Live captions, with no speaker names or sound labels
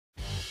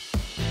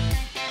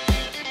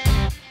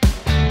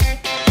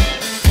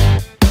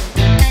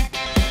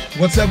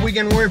What's up,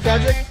 Weekend Warrior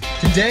Project?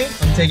 Today,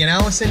 I'm taking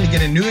Allison to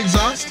get a new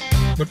exhaust,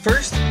 but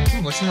first,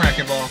 I'm with some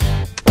racquetball.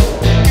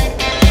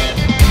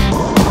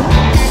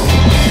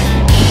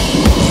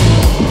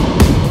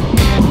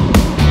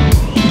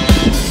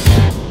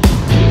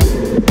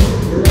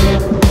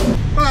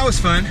 Well, that was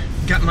fun.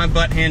 Got my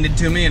butt handed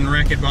to me in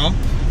racquetball.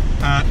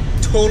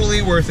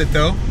 Totally worth it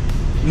though.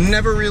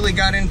 Never really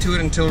got into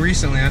it until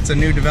recently. That's a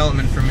new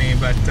development for me,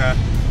 but a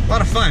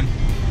lot of fun.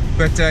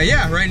 But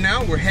yeah, right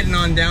now we're heading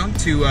on down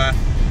to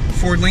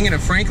Ford Lincoln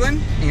of Franklin,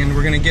 and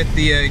we're gonna get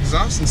the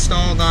exhaust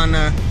installed on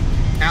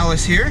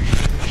Alice here.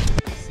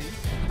 See?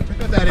 Check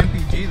out that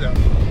MPG though,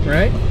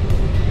 right?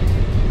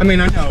 I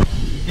mean, I know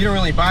you don't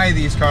really buy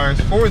these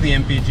cars for the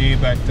MPG,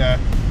 but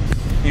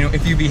you know,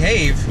 if you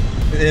behave,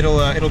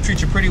 it'll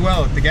treat you pretty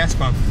well at the gas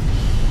pump.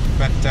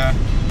 But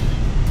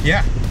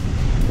yeah,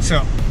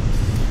 so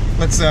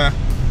let's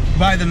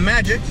by the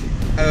magic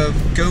of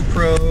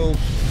GoPro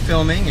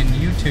filming and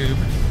YouTube,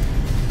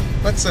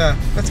 let's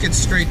get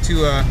straight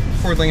to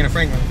Ford Lincoln of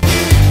Franklin.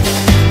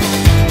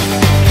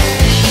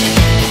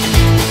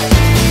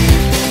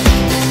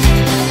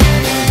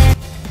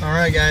 All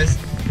right, guys.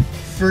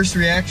 First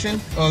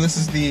reaction. Oh, this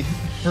is the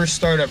first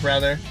startup,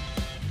 rather,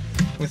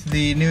 with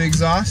the new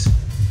exhaust.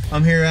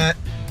 I'm here at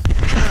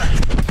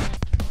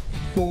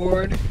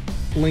Ford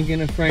Lincoln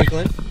of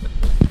Franklin,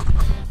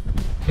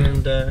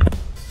 and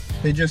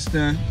they just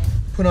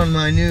put on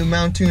my new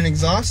Mountune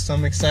exhaust, so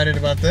I'm excited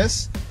about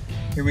this.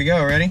 Here we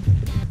go, ready?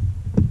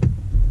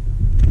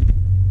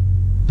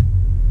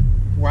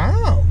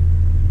 Wow.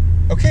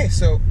 Okay,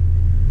 so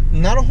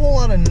not a whole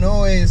lot of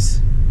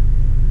noise.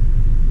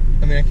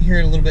 I mean, I can hear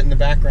it a little bit in the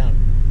background,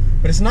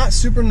 but it's not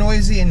super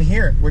noisy in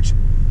here, which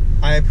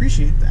I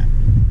appreciate that.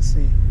 Let's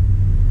see.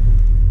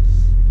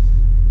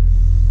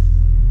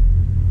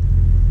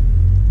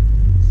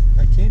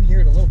 I can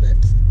hear it a little bit.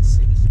 Let's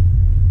see.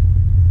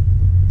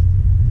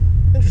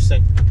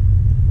 Interesting.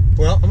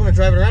 Well, I'm gonna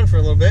drive it around for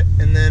a little bit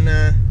and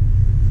then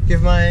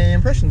give my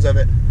impressions of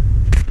it.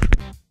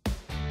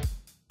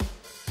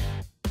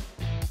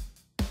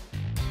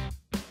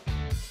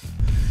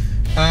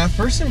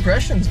 First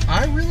impressions,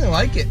 I really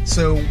like it.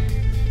 So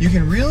you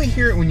can really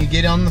hear it when you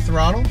get on the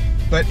throttle,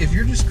 but if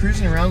you're just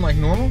cruising around like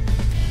normal,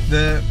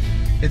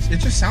 it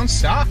just sounds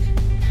stock.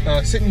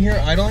 Sitting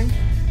here idling,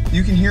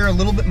 you can hear a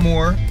little bit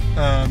more.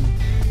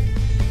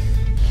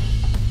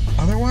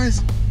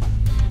 Otherwise,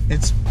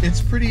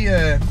 it's pretty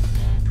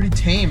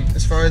tame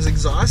as far as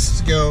exhausts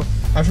go.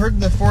 I've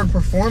heard the Ford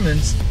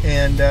Performance,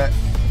 and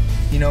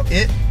you know,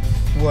 it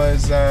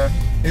was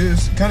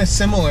kind of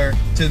similar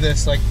to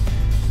this. Like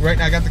right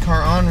now, I got the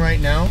car on right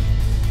now,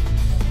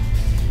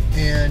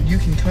 and you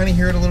can kind of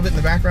hear it a little bit in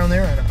the background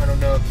there. I don't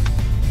know if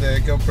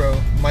the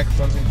GoPro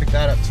microphone's gonna pick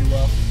that up too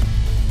well,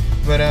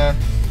 but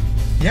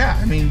yeah,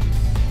 I mean,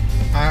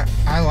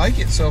 I like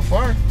it so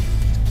far.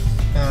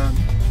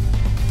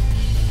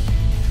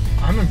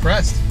 I'm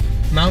impressed.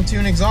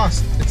 Mountune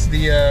exhaust. It's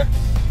the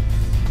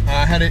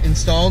I had it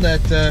installed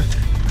at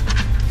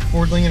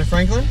Ford Lincoln of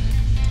Franklin.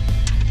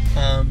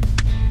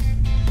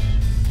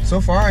 So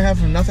far, I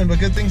have nothing but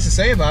good things to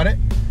say about it.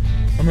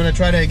 I'm gonna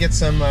try to get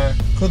some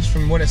clips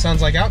from what it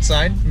sounds like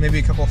outside, maybe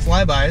a couple of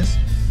flybys,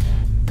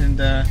 and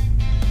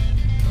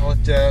I'll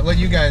let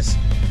you guys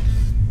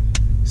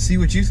see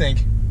what you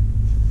think.